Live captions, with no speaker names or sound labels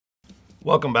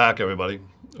Welcome back, everybody.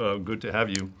 Good to have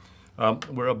you.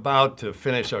 We're about to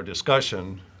finish our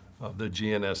discussion of the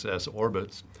GNSS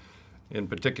orbits. In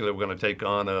particular, we're going to take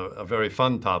on a very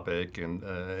fun topic, and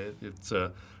it's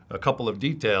a couple of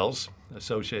details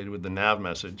associated with the nav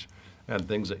message and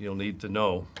things that you'll need to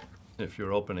know if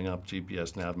you're opening up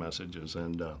GPS nav messages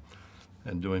and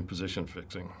doing position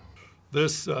fixing.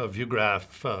 This view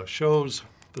graph shows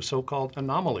the so-called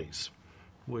anomalies,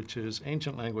 which is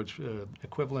ancient language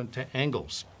equivalent to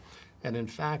angles. And in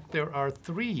fact, there are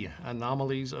 3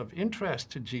 anomalies of interest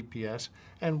to GPS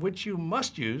and which you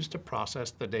must use to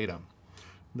process the data.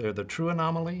 They're the true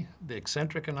anomaly, the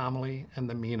eccentric anomaly, and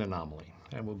the mean anomaly.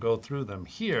 And we'll go through them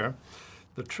here.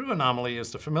 The true anomaly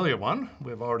is the familiar one.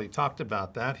 We've already talked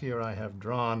about that. Here I have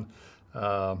drawn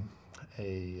a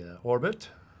orbit,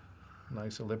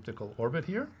 nice elliptical orbit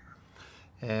here.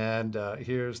 And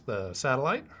here's the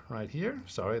satellite right here.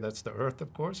 Sorry, that's the Earth,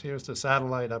 of course. Here's the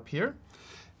satellite up here.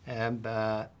 And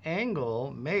the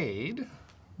angle made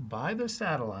by the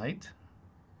satellite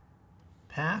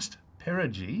past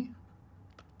perigee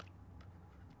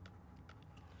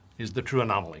is the true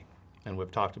anomaly. And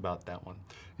we've talked about that one.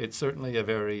 It's certainly a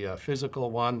very physical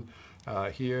one.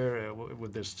 Here,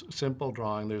 with this simple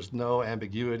drawing, there's no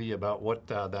ambiguity about what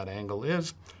that angle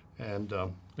is. And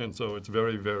so it's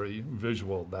very, very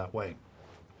visual that way.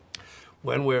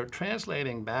 When we're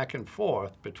translating back and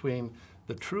forth between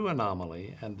the true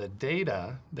anomaly and the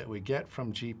data that we get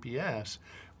from GPS,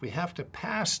 we have to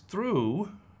pass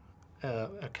through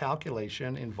a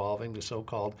calculation involving the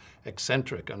so-called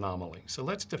eccentric anomaly. So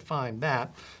let's define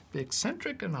that. The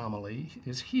eccentric anomaly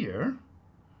is here.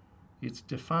 It's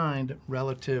defined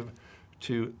relative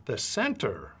to the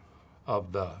center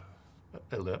of the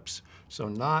ellipse, so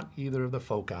not either of the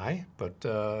foci, but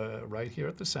right here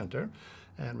at the center.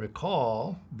 And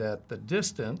recall that the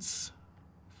distance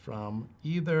from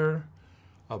either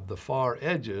of the far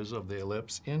edges of the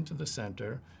ellipse into the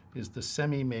center is the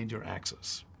semi-major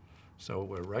axis. So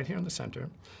we're right here in the center.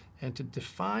 And to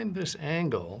define this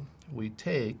angle, we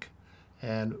take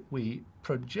and we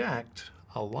project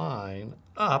a line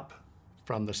up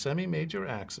from the semi-major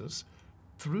axis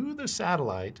through the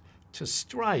satellite to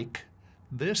strike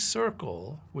this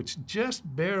circle, which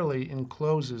just barely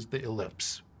encloses the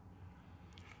ellipse.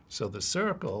 So the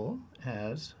circle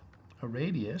has a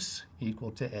radius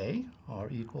equal to A, R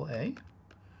equal A.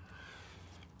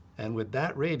 And with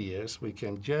that radius, we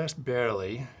can just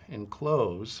barely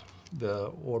enclose the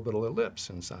orbital ellipse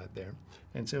inside there.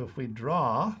 And so if we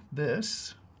draw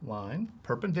this line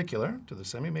perpendicular to the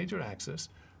semi-major axis,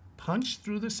 punch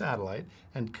through the satellite,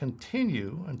 and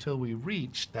continue until we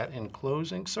reach that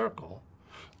enclosing circle,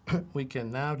 we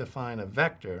can now define a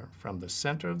vector from the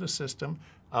center of the system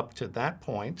up to that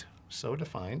point, so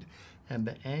defined, and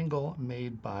the angle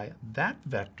made by that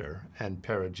vector and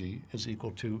perigee is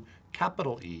equal to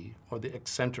capital E, or the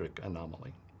eccentric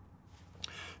anomaly.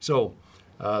 So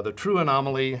the true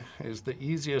anomaly is the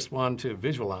easiest one to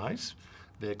visualize.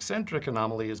 The eccentric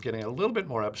anomaly is getting a little bit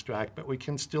more abstract, but we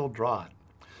can still draw it.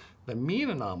 The mean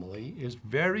anomaly is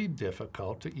very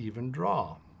difficult to even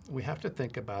draw. We have to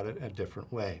think about it a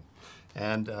different way.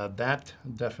 And that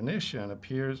definition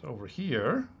appears over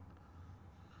here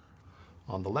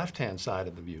on the left-hand side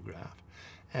of the view graph.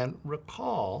 And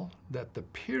recall that the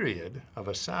period of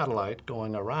a satellite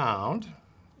going around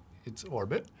its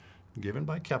orbit, given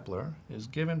by Kepler, is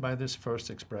given by this first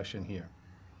expression here.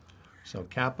 So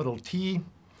capital T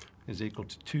is equal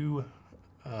to 2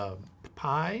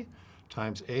 pi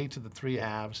times a to the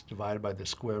 3/2 divided by the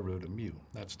square root of mu.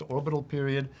 That's the orbital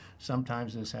period.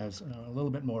 Sometimes this has a little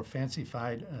bit more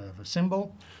fancified of a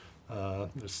symbol,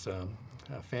 this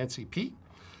fancy P.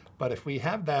 But if we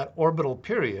have that orbital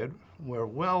period, we're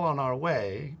well on our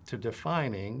way to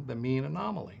defining the mean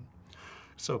anomaly.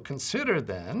 So consider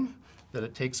then that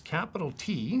it takes capital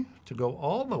T to go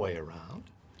all the way around.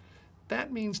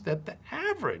 That means that the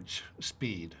average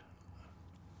speed,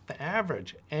 the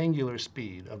average angular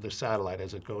speed of the satellite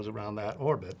as it goes around that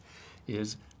orbit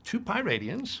is 2 pi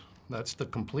radians, that's the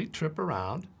complete trip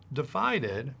around,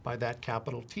 divided by that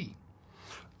capital T.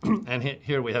 And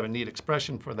here we have a neat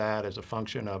expression for that as a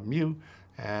function of mu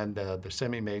and the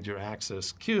semi-major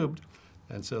axis cubed,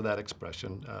 and so that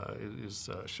expression is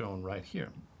shown right here.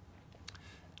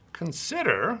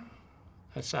 Consider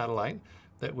a satellite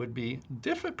that would be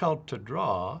difficult to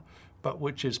draw, but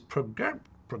which is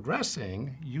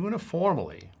progressing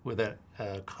uniformly with a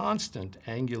constant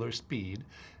angular speed,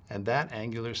 and that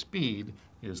angular speed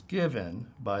is given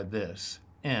by this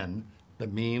n, the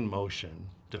mean motion,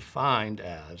 defined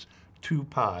as 2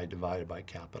 pi divided by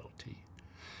capital T.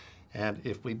 And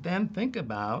if we then think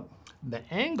about the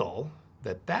angle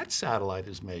that that satellite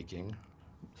is making,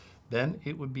 then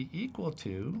it would be equal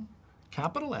to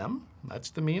capital M, that's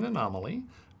the mean anomaly,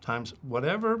 times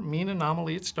whatever mean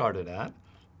anomaly it started at,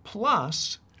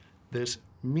 plus this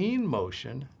mean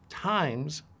motion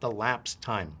times the lapse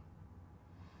time.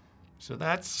 So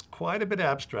that's quite a bit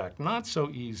abstract, not so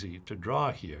easy to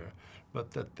draw here,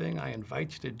 but the thing I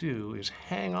invite you to do is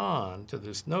hang on to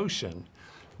this notion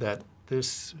that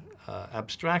this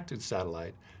abstracted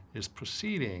satellite is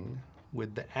proceeding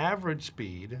with the average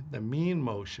speed, the mean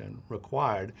motion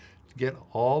required to get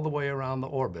all the way around the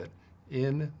orbit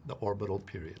in the orbital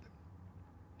period.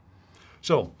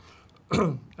 So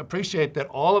appreciate that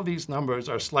all of these numbers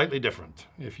are slightly different.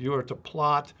 If you were to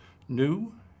plot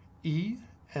nu, E,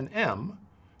 and M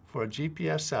for a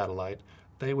GPS satellite,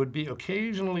 they would be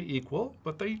occasionally equal,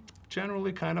 but they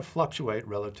generally kind of fluctuate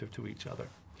relative to each other.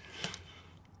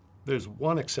 There's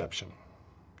one exception,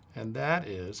 and that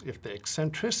is if the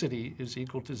eccentricity is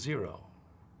equal to 0.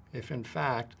 If in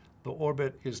fact the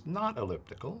orbit is not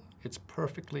elliptical, it's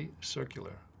perfectly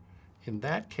circular. In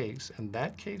that case, and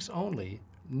that case only,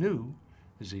 nu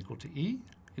is equal to E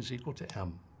is equal to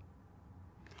M.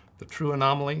 The true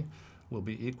anomaly will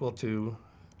be equal to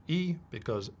E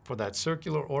because for that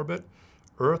circular orbit,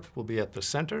 Earth will be at the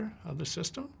center of the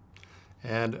system,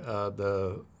 and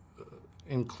the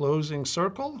enclosing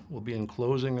circle will be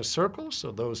enclosing a circle,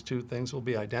 so those two things will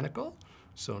be identical.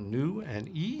 So nu and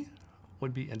E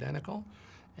would be identical.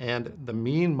 And the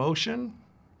mean motion,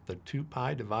 the 2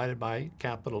 pi divided by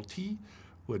capital T,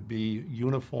 would be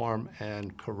uniform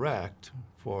and correct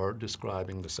for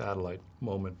describing the satellite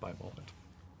moment by moment.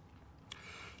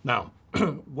 Now,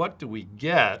 what do we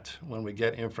get when we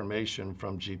get information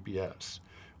from GPS?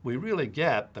 We really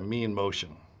get the mean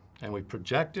motion, and we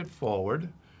project it forward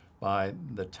by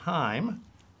the time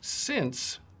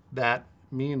since that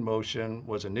mean motion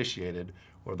was initiated,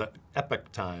 or the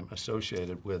epoch time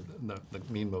associated with the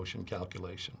mean motion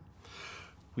calculation.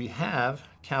 We have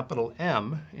capital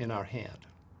M in our hand.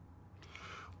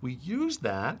 We use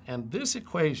that and this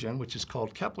equation, which is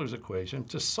called Kepler's equation,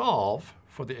 to solve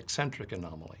for the eccentric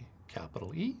anomaly,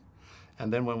 capital E.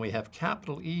 And then when we have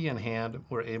capital E in hand,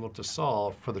 we're able to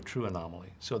solve for the true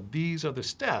anomaly. So these are the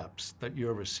steps that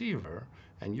your receiver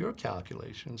and your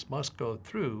calculations must go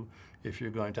through if you're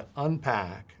going to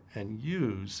unpack and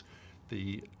use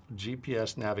the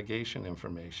GPS navigation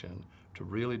information to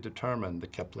really determine the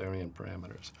Keplerian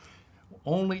parameters.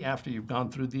 Only after you've gone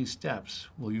through these steps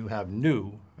will you have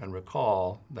nu, and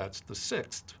recall that's the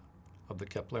 6th of the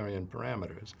Keplerian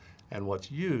parameters, and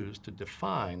what's used to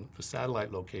define the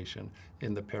satellite location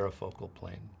in the parafocal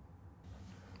plane.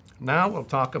 Now we'll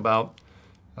talk about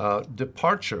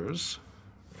departures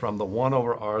from the 1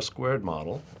 over r squared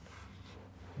model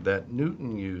that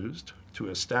Newton used to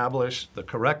establish the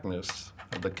correctness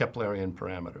of the Keplerian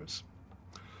parameters.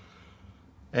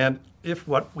 And if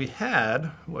what we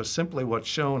had was simply what's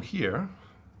shown here,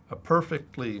 a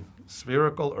perfectly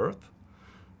spherical Earth,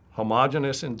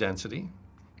 homogeneous in density,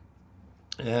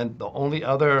 and the only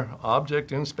other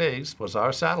object in space was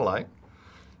our satellite,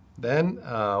 then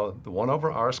the 1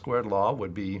 over r squared law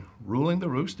would be ruling the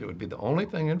roost. It would be the only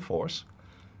thing in force,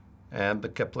 and the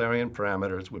Keplerian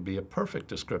parameters would be a perfect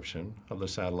description of the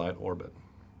satellite orbit.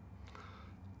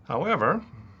 However,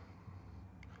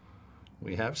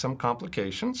 we have some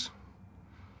complications.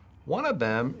 One of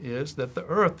them is that the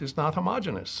Earth is not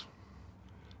homogeneous.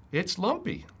 It's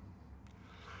lumpy.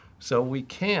 So we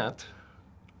can't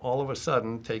all of a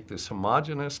sudden take this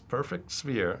homogeneous, perfect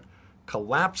sphere,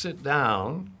 collapse it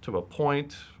down to a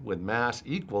point with mass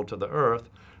equal to the Earth,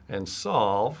 and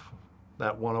solve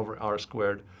that 1 over r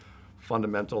squared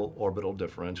fundamental orbital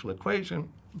differential equation.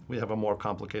 We have a more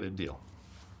complicated deal.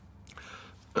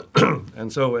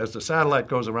 And so as the satellite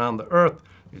goes around the Earth,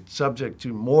 it's subject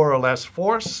to more or less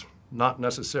force, not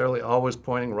necessarily always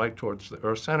pointing right towards the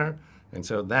Earth center. And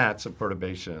so that's a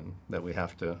perturbation that we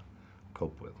have to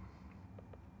cope with.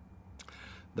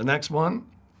 The next one,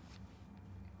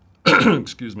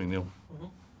 excuse me, Neil.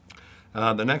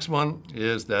 The next one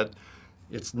is that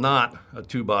it's not a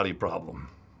two-body problem.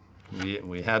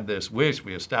 We had this wish,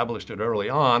 we established it early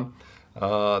on,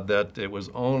 that it was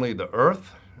only the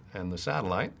Earth and the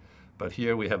satellite, but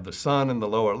here we have the sun in the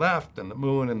lower left and the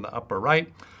moon in the upper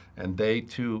right, and they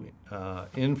too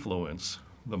influence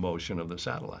the motion of the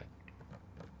satellite.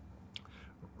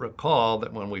 Recall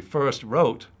that when we first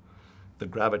wrote the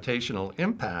gravitational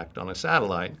impact on a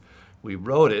satellite, we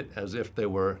wrote it as if there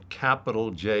were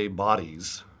capital J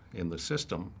bodies in the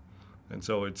system. And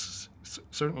so it's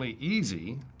certainly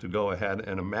easy to go ahead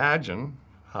and imagine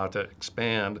how to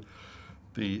expand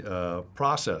the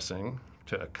processing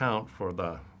to account for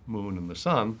the moon and the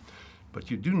sun. But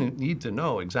you do need to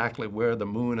know exactly where the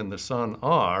moon and the sun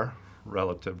are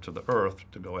relative to the Earth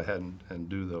to go ahead and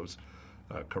do those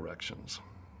corrections.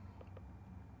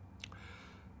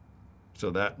 So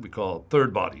that we call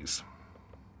third bodies.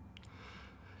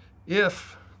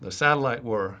 If the satellite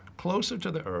were closer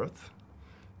to the Earth,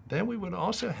 then we would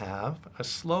also have a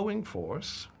slowing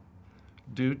force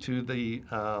due to the,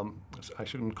 I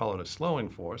shouldn't call it a slowing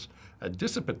force, a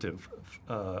dissipative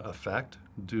effect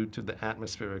due to the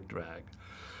atmospheric drag.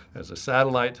 As a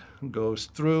satellite goes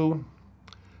through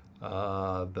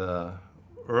the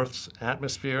Earth's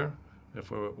atmosphere, if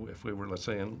we were, let's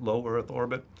say, in low Earth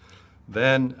orbit,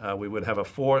 then we would have a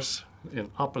force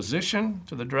in opposition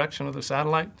to the direction of the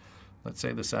satellite. Let's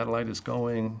say the satellite is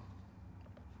going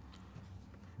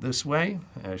this way,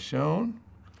 as shown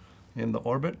in the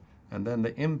orbit, and then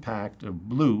the impact of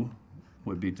blue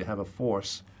would be to have a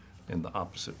force in the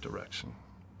opposite direction.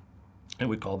 And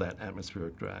we call that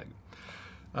atmospheric drag.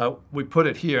 We put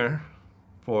it here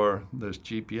for this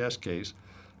GPS case,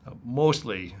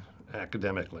 mostly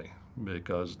academically,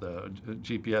 because the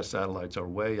GPS satellites are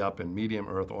way up in medium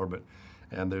Earth orbit,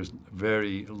 and there's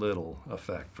very little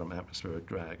effect from atmospheric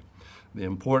drag. The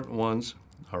important ones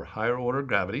are higher order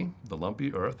gravity, the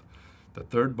lumpy Earth, the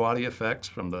third body effects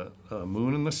from the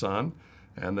moon and the sun,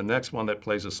 and the next one that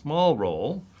plays a small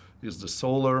role is the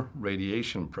solar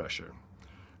radiation pressure.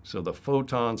 So the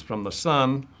photons from the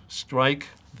sun strike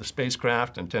the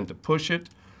spacecraft and tend to push it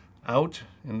out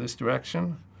in this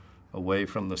direction, away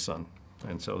from the sun.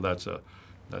 And so that's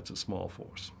a small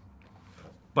force.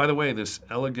 By the way, this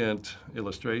elegant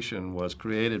illustration was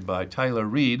created by Tyler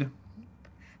Reed.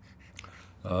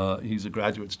 He's a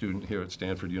graduate student here at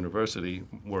Stanford University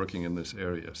working in this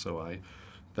area, so I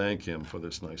thank him for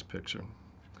this nice picture.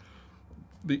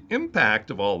 The impact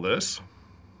of all this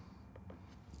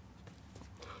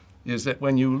is that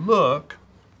when you look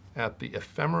at the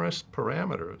ephemeris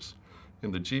parameters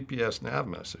in the GPS nav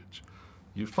message,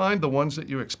 you find the ones that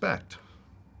you expect: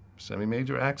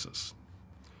 semi-major axis,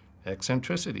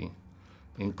 eccentricity,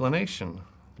 inclination,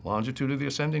 longitude of the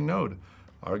ascending node,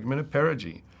 argument of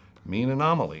perigee, mean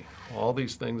anomaly, all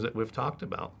these things that we've talked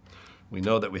about. We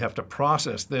know that we have to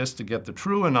process this to get the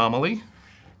true anomaly,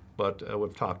 but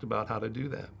we've talked about how to do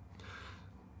that.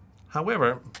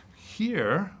 However,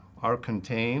 here are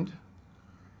contained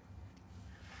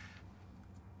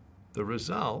the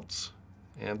results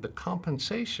and the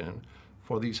compensation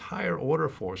for these higher order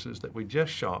forces that we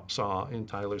just saw in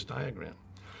Tyler's diagram.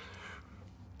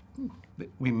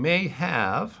 We may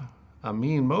have a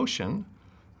mean motion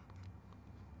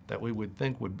that we would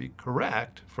think would be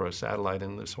correct for a satellite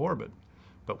in this orbit,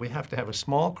 but we have to have a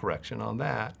small correction on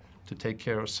that to take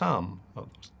care of some of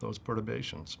those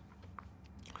perturbations.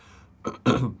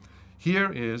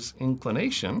 Here is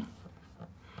inclination.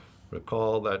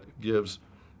 Recall that gives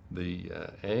the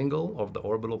angle of the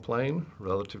orbital plane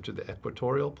relative to the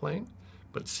equatorial plane,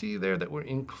 but see there that we're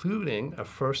including a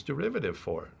first derivative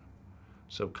for it.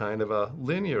 So kind of a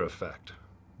linear effect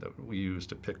that we use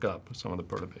to pick up some of the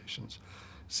perturbations.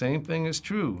 Same thing is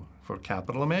true for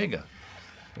capital omega.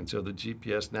 And so the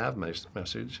GPS nav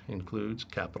message includes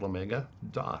capital omega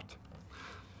dot.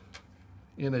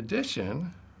 In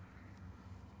addition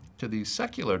to these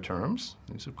secular terms,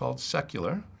 these are called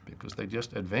secular because they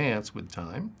just advance with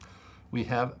time, we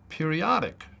have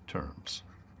periodic terms.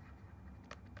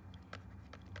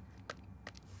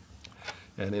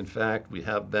 And in fact, we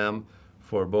have them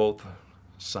for both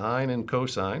sine and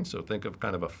cosine. So think of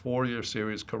kind of a Fourier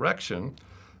series correction.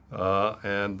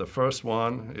 And the first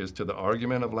one is to the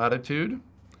argument of latitude,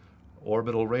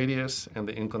 orbital radius, and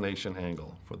the inclination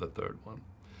angle for the third one.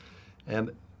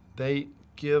 And they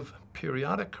give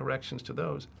periodic corrections to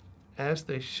those, as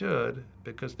they should,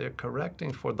 because they're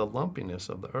correcting for the lumpiness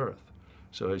of the Earth.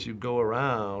 So as you go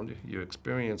around, you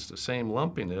experience the same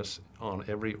lumpiness on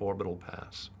every orbital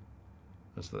pass.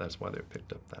 And so that's why they're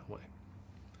picked up that way.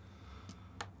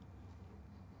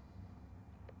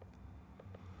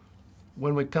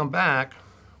 When we come back,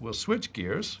 we'll switch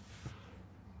gears,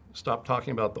 stop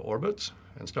talking about the orbits,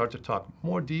 and start to talk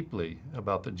more deeply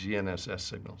about the GNSS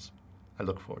signals. I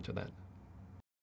look forward to that.